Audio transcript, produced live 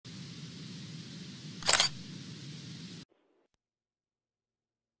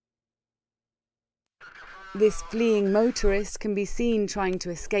This fleeing motorist can be seen trying to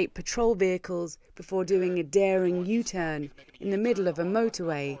escape patrol vehicles before doing a daring U-turn in the middle of a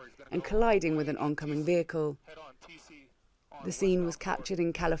motorway and colliding with an oncoming vehicle. The scene was captured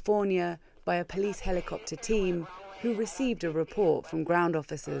in California by a police helicopter team who received a report from ground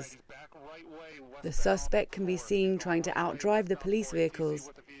officers. The suspect can be seen trying to outdrive the police vehicles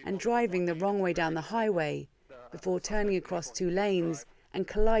and driving the wrong way down the highway before turning across two lanes and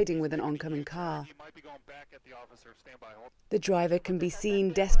colliding with an oncoming car. The driver can be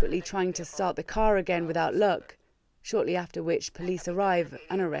seen desperately trying to start the car again without luck, shortly after which police arrive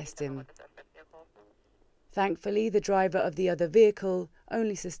and arrest him. Thankfully, the driver of the other vehicle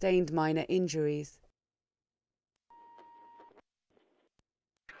only sustained minor injuries.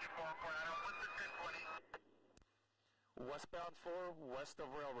 Westbound 4, west of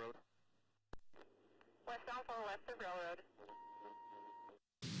Railroad. Westbound 4, west of Railroad.